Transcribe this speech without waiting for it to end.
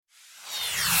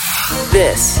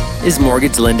This is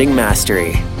Mortgage Lending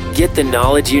Mastery. Get the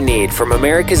knowledge you need from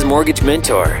America's Mortgage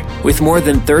Mentor. With more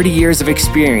than 30 years of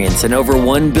experience and over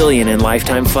 $1 billion in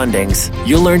lifetime fundings,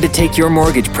 you'll learn to take your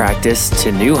mortgage practice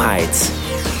to new heights.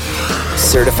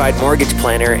 Certified mortgage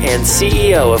planner and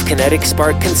CEO of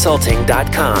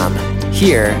KineticSparkConsulting.com.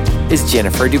 Here is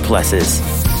Jennifer Duplessis.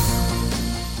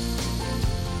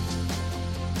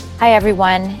 Hi,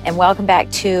 everyone, and welcome back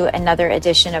to another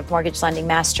edition of Mortgage Lending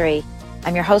Mastery.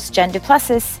 I'm your host, Jen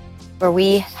Duplessis, where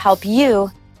we help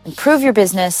you improve your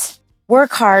business,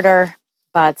 work harder,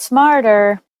 but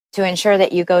smarter to ensure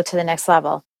that you go to the next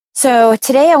level. So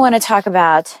today I want to talk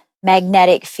about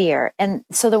magnetic fear. And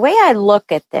so the way I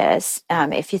look at this,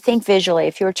 if you think visually,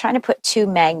 if you were trying to put two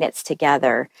magnets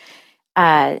together,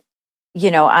 on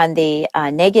the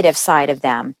negative side of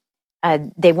them,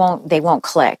 they won't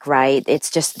click, right?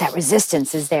 It's just that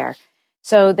resistance is there.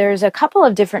 So there's a couple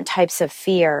of different types of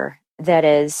fear that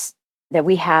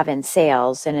we have in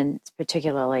sales and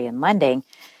particularly in lending,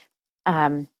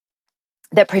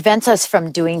 that prevents us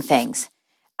from doing things,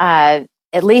 at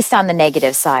least on the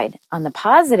negative side. On the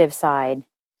positive side,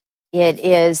 it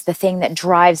is the thing that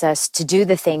drives us to do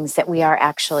the things that we are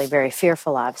actually very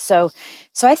fearful of. So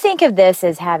I think of this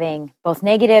as having both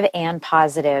negative and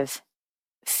positive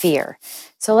fear.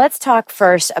 So let's talk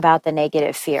first about the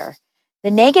negative fear.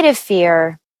 The negative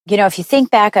fear, if you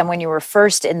think back on when you were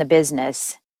first in the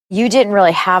business, you didn't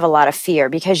really have a lot of fear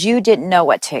because you didn't know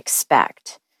what to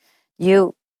expect.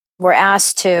 You were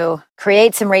asked to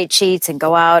create some rate sheets and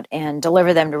go out and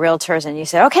deliver them to realtors, and you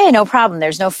said, "Okay, no problem.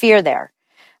 There's no fear there."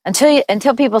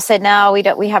 Until people said, "No, we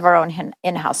don't. We have our own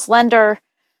in-house lender.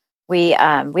 We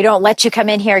don't let you come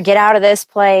in here. Get out of this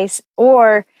place."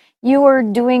 Or you were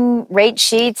doing rate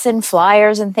sheets and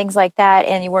flyers and things like that,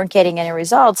 and you weren't getting any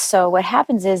results. So what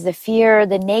happens is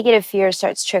the negative fear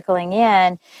starts trickling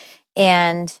in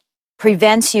and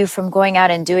prevents you from going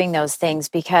out and doing those things,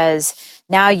 because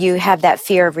now you have that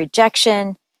fear of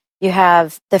rejection. You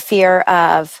have the fear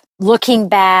of looking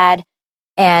bad.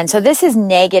 And so this is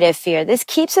negative fear. This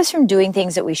keeps us from doing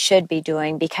things that we should be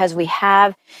doing because we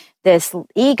have this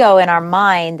ego in our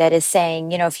mind that is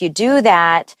saying, if you do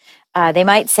that, they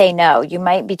might say no, you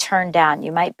might be turned down,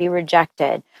 you might be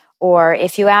rejected. Or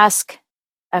if you ask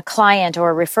a client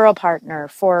or a referral partner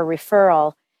for a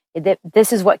referral,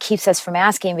 this is what keeps us from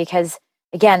asking, because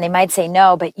again, they might say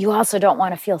no, but you also don't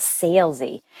want to feel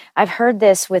salesy. I've heard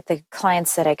this with the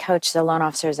clients that I coach, the loan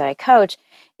officers that I coach,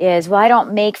 is, well, I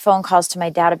don't make phone calls to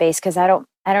my database because I don't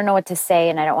know what to say,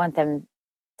 and I don't want them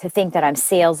to think that I'm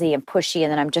salesy and pushy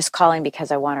and that I'm just calling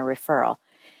because I want a referral.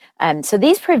 So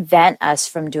these prevent us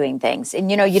from doing things.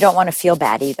 And, you don't want to feel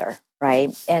bad either, right?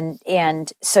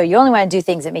 And so you only want to do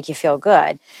things that make you feel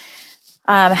good.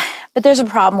 But there's a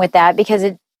problem with that because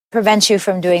it prevents you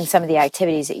from doing some of the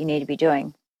activities that you need to be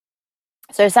doing.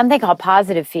 So there's something called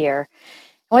positive fear.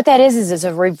 And what that is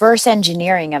a reverse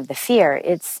engineering of the fear.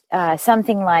 It's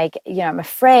something like, I'm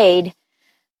afraid,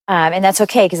 and that's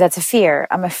okay because that's a fear.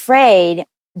 I'm afraid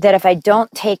that if I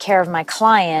don't take care of my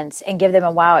clients and give them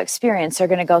a wow experience, they're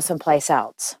going to go someplace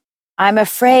else. I'm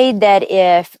afraid that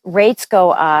if rates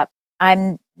go up,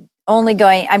 I'm going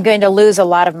to lose a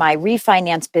lot of my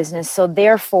refinance business. So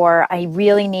therefore, I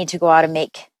really need to go out and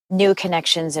make new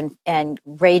connections and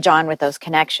rage on with those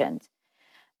connections.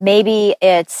 Maybe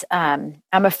it's, I'm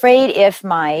afraid if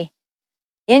my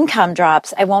income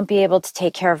drops, I won't be able to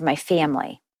take care of my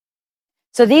family.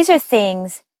 So these are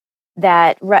things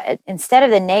that instead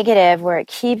of the negative where it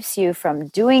keeps you from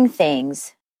doing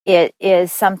things, it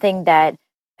is something that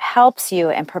helps you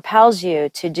and propels you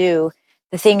to do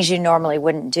the things you normally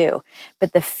wouldn't do.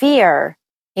 But the fear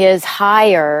is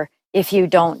higher if you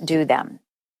don't do them.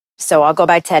 So I'll go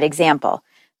back to that example.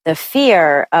 The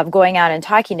fear of going out and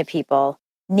talking to people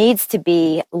needs to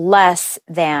be less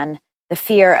than the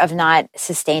fear of not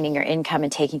sustaining your income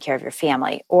and taking care of your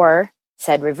family. Or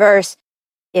said reverse,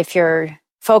 if you're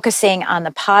focusing on the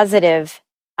positive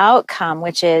outcome,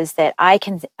 which is that I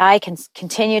can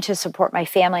continue to support my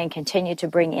family and continue to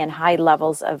bring in high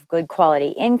levels of good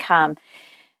quality income,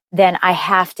 then I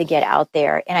have to get out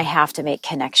there and I have to make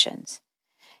connections.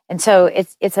 And so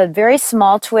it's a very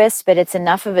small twist, but it's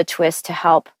enough of a twist to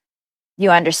help you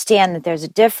understand that there's a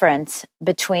difference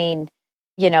between,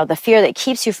 the fear that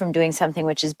keeps you from doing something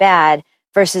which is bad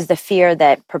versus the fear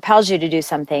that propels you to do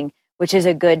something which is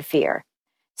a good fear.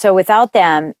 So without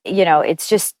them, it's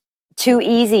just too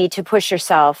easy to push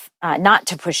yourself, not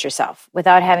to push yourself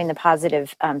without having the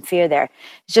positive fear there.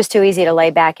 It's just too easy to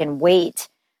lay back and wait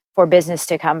for business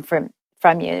to come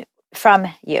from you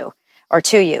or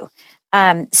to you.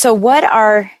 So what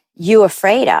are you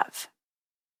afraid of?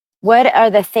 What are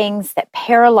the things that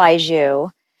paralyze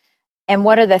you? And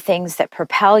what are the things that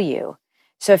propel you?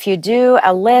 So if you do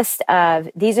a list of,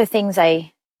 these are things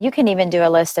you can even do a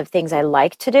list of things I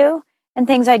like to do and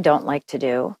things I don't like to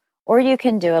do. Or you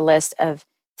can do a list of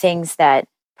things that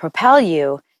propel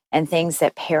you and things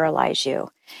that paralyze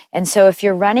you. And so if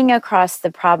you're running across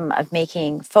the problem of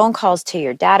making phone calls to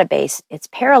your database, it's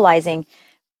paralyzing.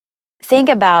 Think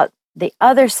about the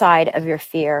other side of your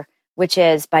fear, which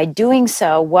is by doing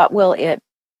so, what will it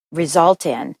result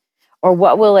in? Or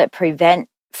what will it prevent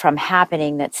from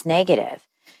happening that's negative?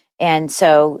 And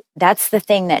so that's the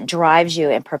thing that drives you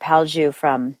and propels you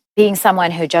from being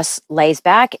someone who just lays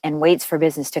back and waits for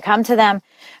business to come to them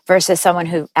versus someone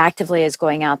who actively is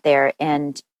going out there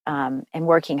and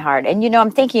working hard. And,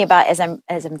 I'm thinking about, as I'm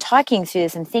talking through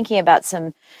this, I'm thinking about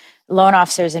some loan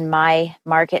officers in my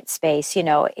market space,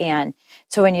 and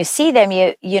so when you see them,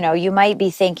 you might be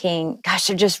thinking, gosh,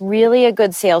 they're just really a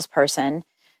good salesperson.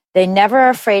 They never are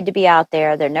afraid to be out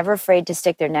there. They're never afraid to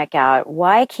stick their neck out.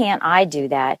 Why can't I do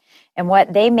that? And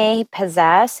what they may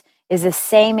possess is the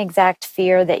same exact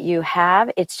fear that you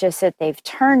have. It's just that they've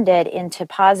turned it into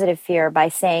positive fear by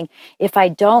saying, if I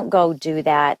don't go do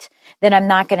that, then I'm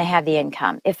not going to have the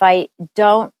income. If I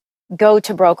don't go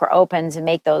to broker opens and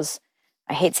make those,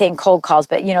 I hate saying cold calls,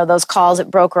 but those calls at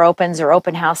broker opens or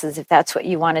open houses, if that's what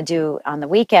you want to do on the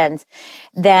weekends,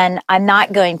 then I'm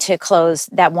not going to close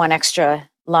that one extra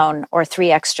loan or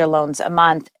 3 extra loans a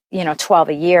month, 12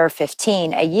 a year,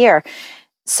 15 a year.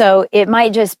 So it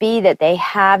might just be that they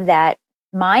have that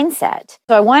mindset.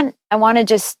 So I want to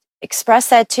just express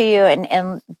that to you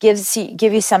and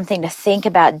give you something to think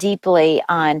about deeply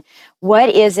on what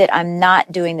is it I'm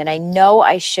not doing that I know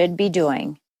I should be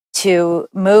doing to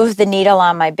move the needle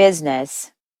on my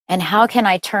business, and how can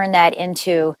I turn that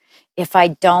into, if I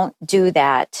don't do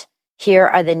that, here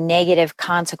are the negative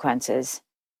consequences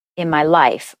in my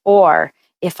life. Or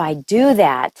if I do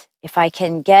that, if I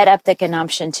can get up the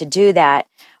gumption to do that,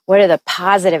 what are the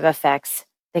positive effects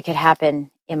that could happen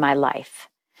in my life?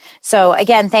 So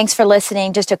again, thanks for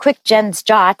listening. Just a quick Jen's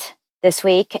Jot this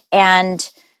week. And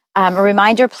a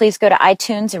reminder, please go to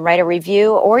iTunes and write a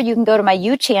review, or you can go to my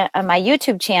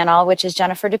YouTube channel, which is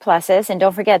Jennifer Duplessis. And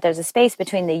don't forget, there's a space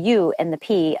between the U and the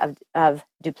P of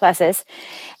Duplessis.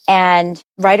 And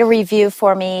write a review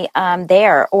for me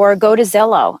there, or go to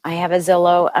Zillow. I have a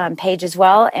Zillow page as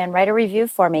well, and write a review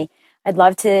for me. I'd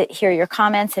love to hear your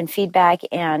comments and feedback.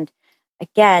 And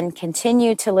again,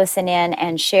 continue to listen in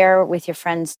and share with your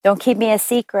friends. Don't keep me a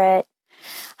secret.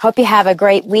 Hope you have a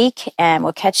great week, and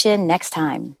we'll catch you next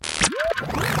time.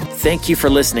 Thank you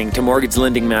for listening to Mortgage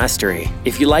Lending Mastery.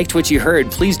 If you liked what you heard,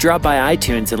 please drop by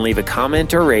iTunes and leave a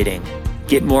comment or rating.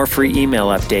 Get more free email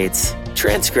updates,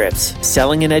 transcripts,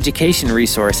 selling and education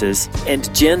resources,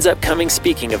 and Jen's upcoming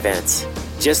speaking events.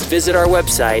 Just visit our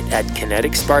website at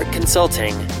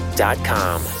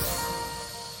kineticsparkconsulting.com.